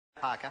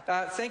Parker.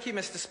 Thank you,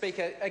 Mr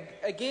Speaker.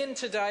 Again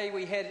today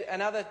we had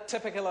another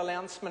typical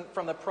announcement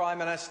from the Prime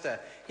Minister.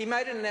 He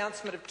made an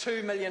announcement of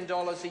 $2 million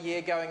a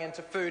year going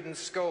into food and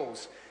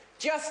schools.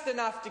 Just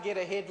enough to get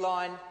a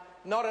headline,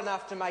 not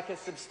enough to make a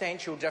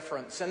substantial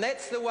difference. And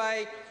that's the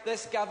way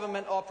this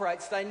government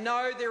operates. They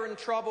know they're in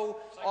trouble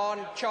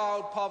on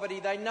child poverty.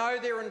 They know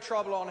they're in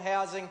trouble on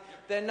housing.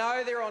 They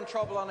know they're in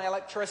trouble on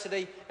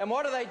electricity. And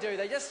what do?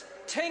 They just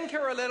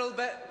tinker a little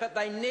bit, but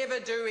they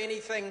never do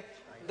anything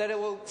that it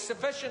will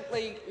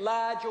sufficiently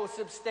large or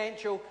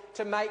substantial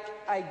to make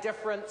a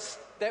difference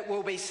that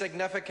will be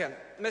significant.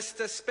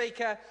 Mr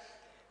Speaker,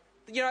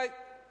 you know,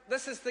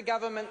 this is the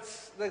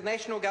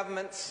national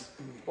government's,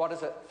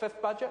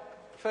 fifth budget?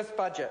 Fifth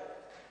budget.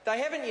 They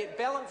haven't yet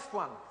balanced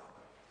one.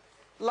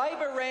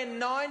 Labor ran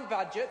 9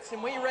 budgets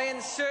and we ran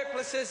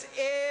surpluses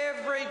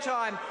every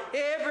time.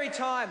 Every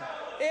time.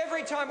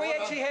 We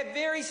actually had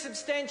very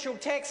substantial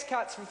tax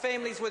cuts for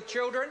families with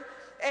children,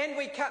 and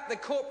we cut the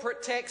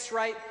corporate tax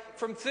rate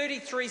from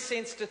 33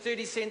 cents to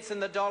 30 cents in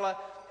the dollar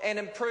and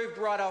improved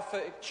write-off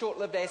for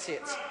short-lived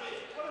assets.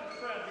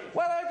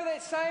 Well, over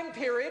that same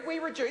period, we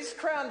reduced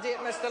Crown debt,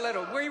 Mr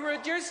Little. We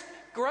reduced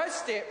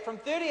gross debt from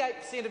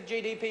 38% of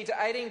GDP to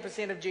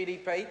 18% of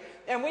GDP,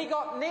 and we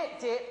got net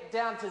debt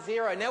down to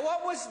 0. Now,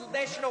 what was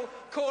National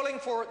calling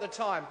for at the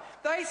time?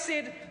 They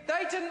said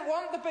they didn't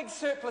want the big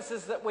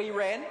surpluses that we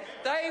ran.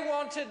 They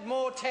wanted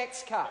more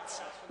tax cuts.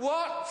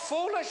 What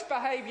foolish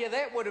behaviour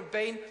that would have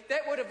been.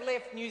 That would have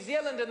left New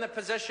Zealand in the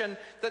position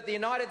that the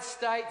United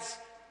States,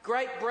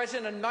 Great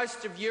Britain and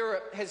most of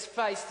Europe has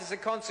faced as a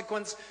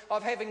consequence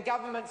of having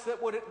governments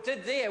that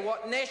did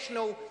what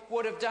National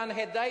would have done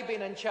had they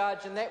been in charge,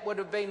 and that would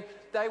have been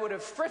they would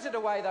have frittered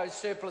away those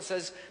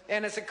surpluses,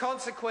 and as a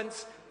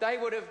consequence they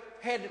would have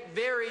had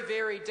very,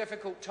 very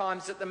difficult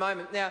times at the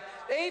moment. Now,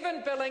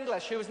 even Bill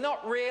English, who was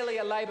not really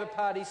a Labour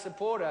Party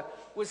supporter,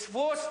 was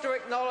forced to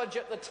acknowledge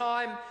at the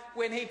time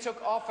when he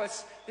took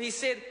office, he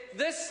said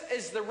this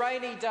is the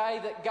rainy day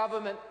that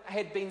government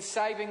had been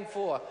saving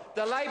for,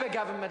 the Labour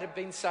government had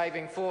been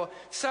saving for.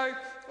 So,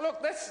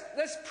 look, this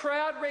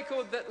proud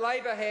record that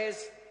Labour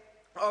has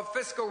of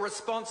fiscal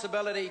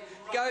responsibility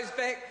goes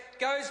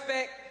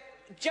back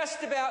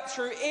just about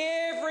through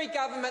every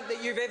government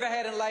that you've ever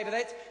had in Labour.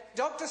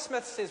 Dr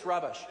Smith says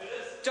rubbish.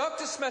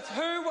 Dr Smith,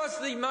 who was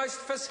the most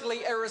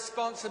fiscally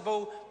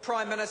irresponsible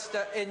Prime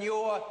Minister in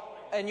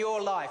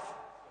your life?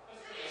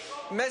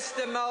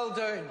 Mr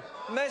Muldoon.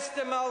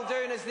 Mr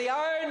Muldoon is the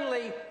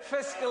only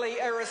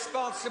fiscally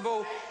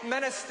irresponsible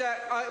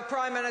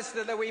Prime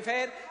Minister that we've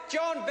had.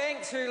 John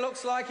Banks, who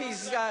looks like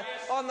he's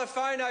on the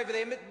phone over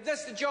there,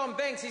 Mr John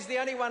Banks, he's the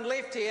only one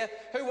left here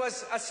who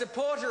was a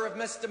supporter of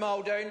Mr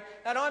Muldoon,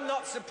 and I'm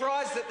not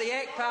surprised that the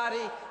ACT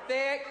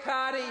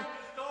Party,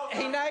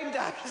 he named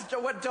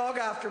a dog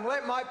after him. Well,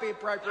 that might be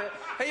appropriate.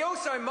 He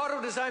also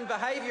modelled his own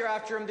behaviour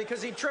after him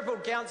because he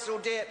tripled council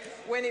debt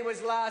when he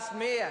was last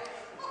mayor.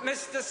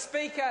 Mr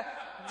Speaker,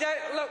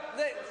 look,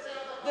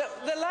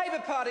 the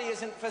Labour Party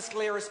isn't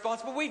fiscally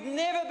irresponsible. We've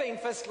never been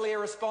fiscally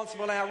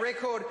irresponsible, and our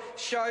record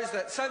shows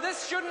that. So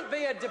this shouldn't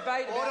be a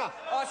debate about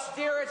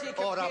austerity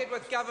compared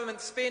with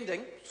government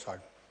spending. Sorry.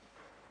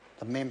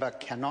 The member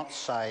cannot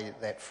say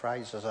that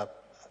phrase.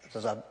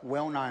 There's a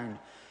well-known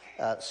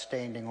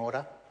standing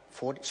order.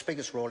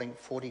 Speaker's ruling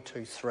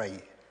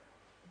 42.3.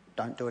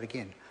 Don't do it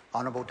again.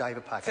 Honourable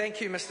David Parker.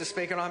 Thank you, Mr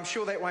Speaker, and I'm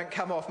sure that won't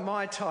come off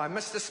my time.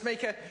 Mr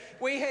Speaker,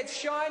 we had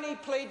shiny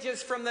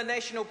pledges from the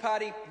National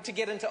Party to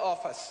get into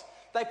office.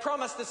 They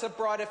promised us a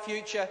brighter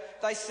future.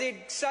 They said,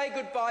 say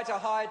goodbye to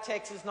higher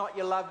taxes, not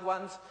your loved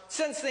ones.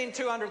 Since then,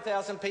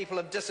 200,000 people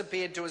have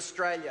disappeared to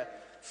Australia.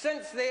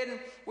 Since then,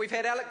 we've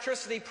had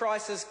electricity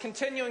prices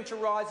continuing to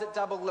rise at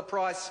double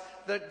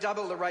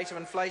the rate of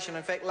inflation.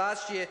 In fact,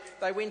 last year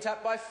they went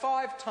up by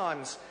 5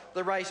 times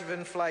the rate of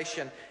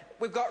inflation.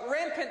 We've got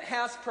rampant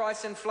house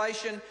price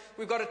inflation.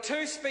 We've got a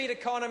 2-speed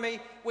economy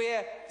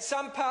where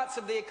some parts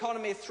of the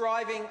economy are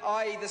thriving,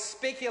 i.e. the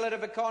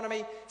speculative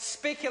economy.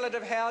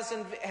 Speculative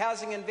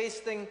housing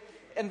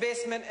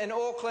investment in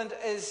Auckland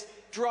is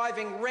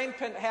driving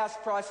rampant house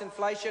price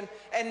inflation,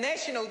 and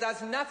National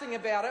does nothing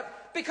about it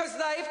because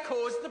they've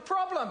caused the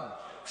problem.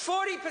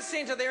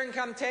 40% of their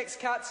income tax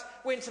cuts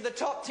went to the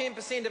top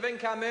 10% of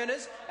income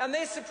earners, and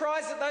they're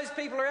surprised that those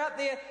people are out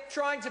there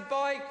trying to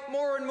buy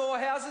more and more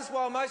houses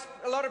while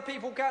a lot of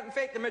people can't. In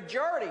fact, the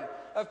majority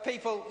of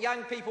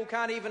young people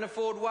can't even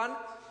afford one.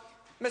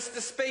 Mr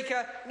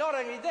Speaker, not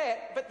only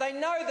that, but they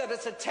know that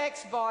it's a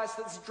tax bias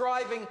that's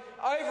driving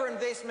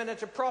overinvestment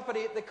into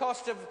property at the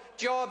cost of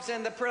jobs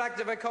and the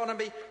productive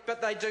economy,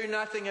 but they do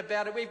nothing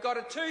about it. We've got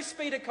a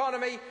 2-speed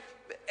economy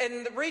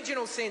in the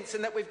regional sense,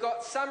 in that we've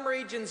got some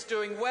regions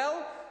doing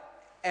well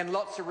and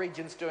lots of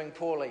regions doing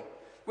poorly.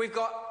 We've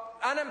got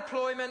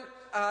unemployment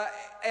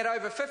at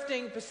over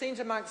 15%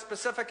 amongst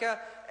Pacifica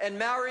and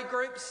Maori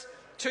groups,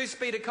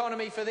 2-speed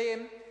economy for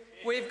them.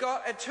 We've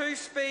got a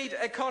 2-speed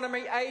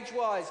economy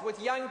age-wise, with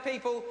young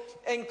people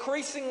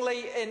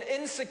increasingly in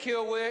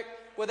insecure work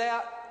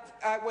without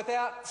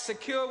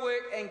secure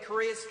work and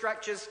career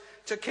structures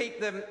to keep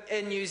them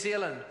in New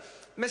Zealand.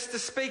 Mr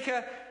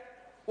Speaker,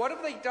 What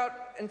have they done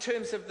in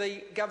terms of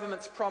the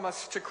government's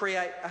promise to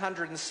create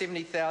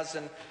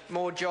 170,000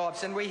 more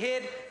jobs? And we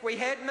had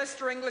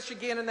Mr English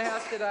again in the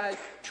House today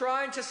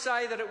trying to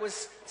say that it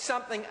was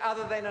something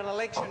other than an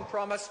election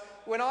promise,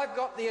 when I've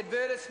got the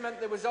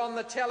advertisement that was on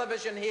the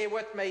television here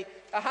with me,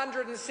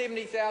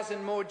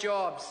 170,000 more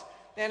jobs.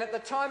 And at the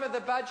time of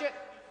the budget,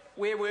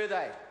 where were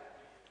they?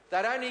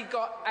 They'd only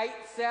got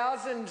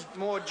 8,000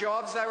 more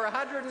jobs. They were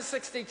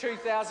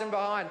 162,000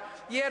 behind.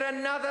 Yet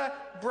another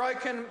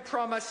broken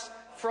promise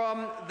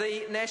from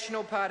the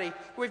National Party.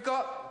 We've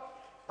got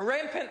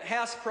rampant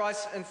house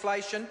price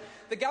inflation.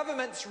 The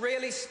government's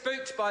really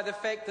spooked by the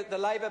fact that the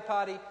Labor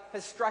Party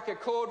has struck a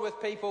chord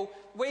with people.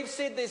 We've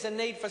said there's a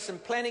need for some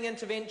planning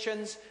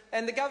interventions,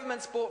 and the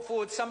government's brought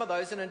forward some of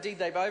those, and indeed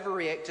they've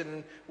overreacted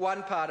in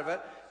one part of it,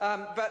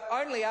 but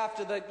only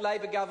after the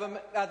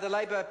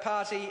Labor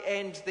Party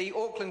and the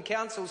Auckland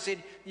Council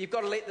said you've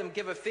got to let them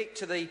give effect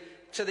to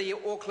the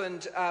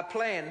Auckland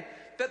plan.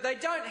 But they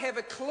don't have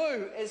a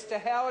clue as to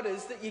how it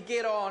is that you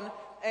get on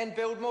and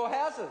build more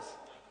houses.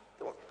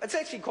 It's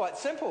actually quite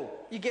simple.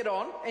 You get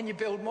on and you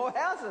build more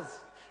houses.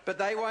 But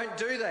they won't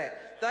do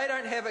that. They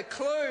don't have a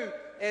clue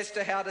as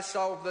to how to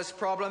solve this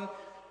problem.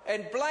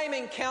 And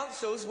blaming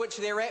councils, which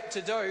they're apt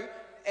to do,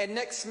 and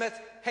Nick Smith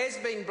has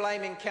been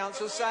blaming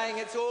councils, saying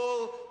it's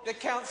all the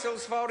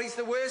council's fault, he's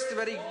the worst of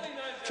it. He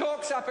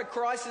talks up a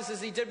crisis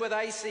as he did with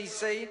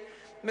ACC,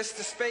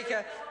 Mr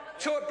Speaker.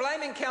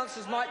 Blaming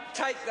councils might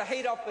take the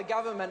heat off the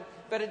government,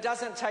 but it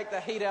doesn't take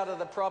the heat out of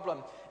the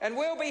problem. And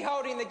we'll be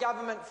holding the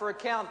government for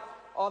account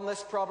on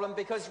this problem,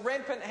 because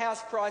rampant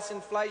house price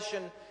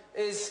inflation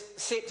is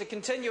set to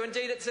continue.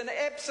 Indeed, it's an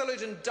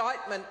absolute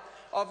indictment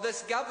of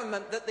this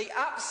government that the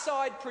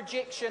upside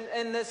projection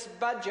in this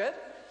budget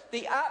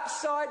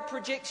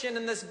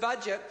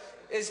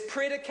is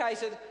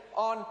predicated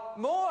on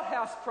more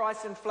house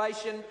price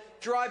inflation,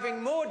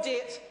 driving more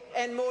debt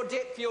and more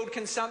debt-fuelled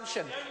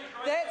consumption.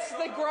 That's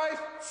the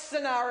growth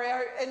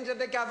scenario into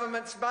the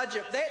government's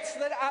budget. That's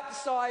the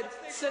upside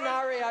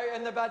scenario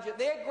in the budget.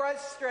 Their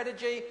growth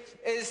strategy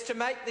is to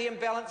make the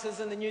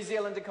imbalances in the New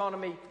Zealand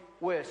economy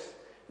worse.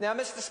 Now,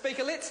 Mr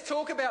Speaker, let's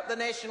talk about the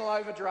national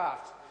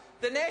overdraft.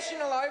 The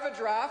national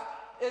overdraft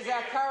is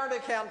our current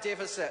account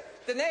deficit.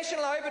 The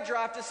national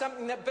overdraft is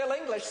something that Bill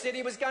English said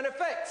he was going to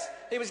fix.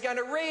 He was going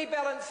to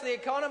rebalance the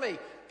economy.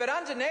 But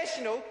under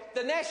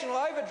the national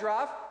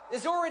overdraft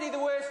is already the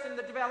worst in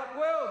the developed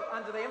world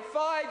under them.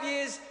 5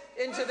 years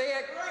into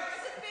their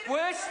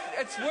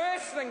it's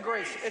worse than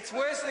Greece. It's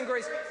worse than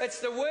Greece. It's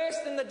the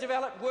worst in the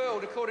developed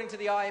world, according to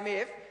the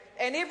IMF.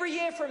 And every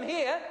year from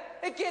here,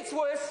 it gets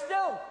worse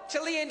still,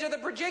 till the end of the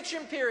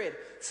projection period.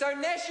 So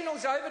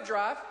National's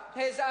overdraft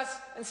has us,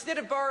 instead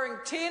of borrowing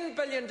 $10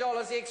 billion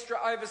extra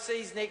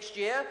overseas next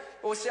year,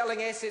 or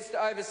selling assets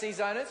to overseas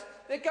owners,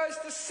 it goes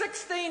to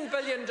 $16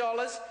 billion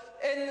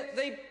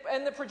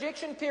in the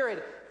projection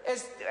period.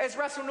 As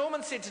Russell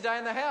Norman said today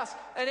in the House,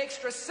 an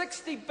extra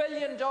 $60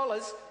 billion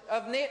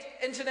of net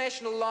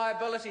international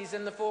liabilities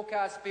in the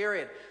forecast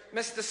period.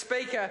 Mr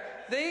Speaker,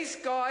 these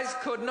guys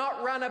could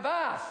not run a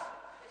bath.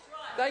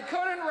 They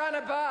couldn't run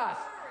a bath.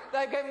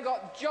 They haven't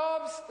got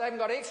jobs, they haven't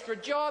got extra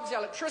jobs,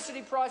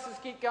 electricity prices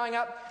keep going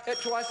up at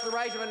twice the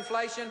rate of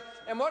inflation.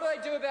 And what do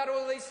they do about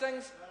all these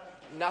things?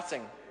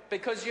 Nothing.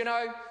 Because, you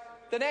know,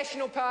 the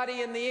National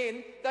Party in the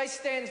end, they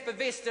stand for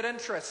vested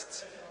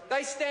interests.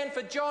 They stand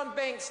for John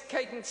Banks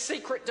taking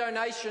secret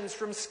donations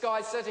from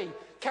Sky City,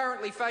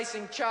 currently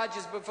facing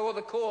charges before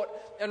the court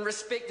in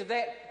respect of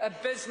that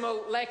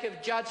abysmal lack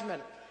of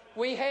judgment.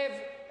 We have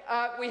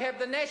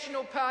the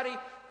National Party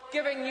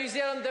giving New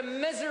Zealand the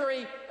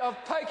misery of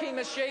pokie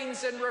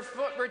machines in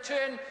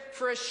return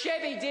for a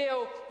shabby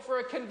deal for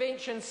a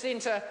convention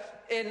centre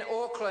in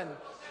Auckland.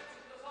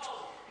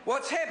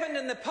 What's happened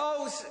in the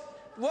polls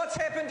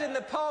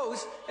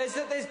is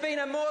that there's been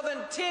a more than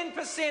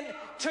 10%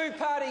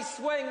 two-party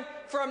swing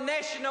from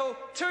National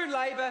to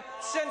Labor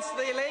since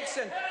the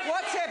election.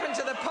 What's happened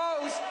to the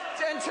polls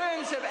in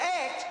terms of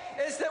ACT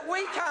is that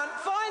we can't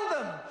find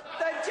them.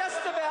 They've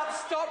just about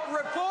stopped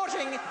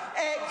reporting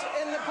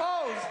ACT in the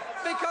polls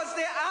because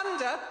they're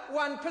under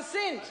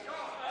 1%.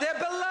 They're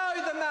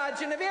below the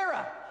margin of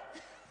error.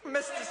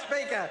 Mr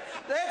Speaker,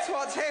 that's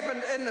what's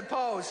happened in the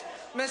polls.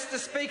 Mr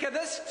Speaker,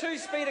 this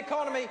two-speed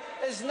economy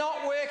is not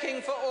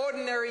working for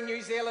ordinary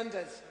New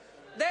Zealanders.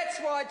 That's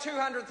why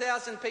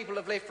 200,000 people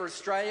have left for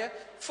Australia.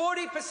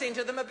 40%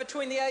 of them are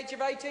between the age of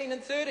 18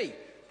 and 30.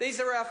 These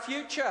are our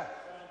future,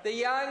 the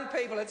young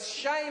people. It's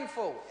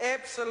shameful,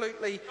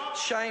 absolutely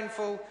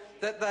shameful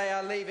that they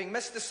are leaving.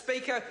 Mr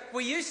Speaker,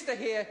 we used to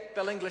hear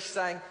Bill English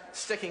saying,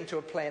 sticking to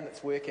a plan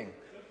that's working.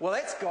 Well,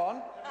 that's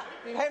gone.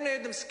 You haven't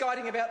heard them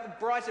skiting about the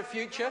brighter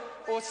future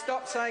or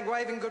stop saying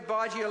waving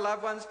goodbye to your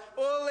loved ones.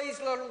 All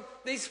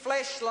these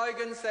flash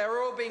slogans,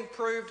 they're all being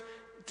proved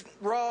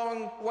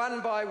wrong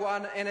one by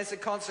one, and as a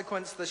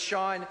consequence the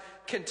shine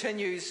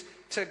continues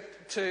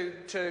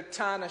to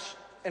tarnish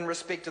in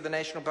respect to the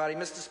National Party.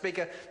 Mr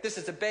Speaker, this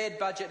is a bad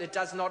budget. It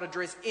does not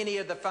address any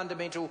of the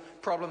fundamental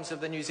problems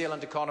of the New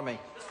Zealand economy.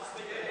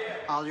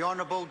 The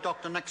Honourable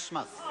Dr Nick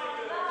Smith.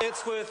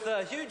 It's with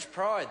huge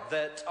pride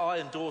that I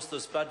endorse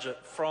this budget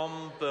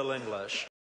from Bill English.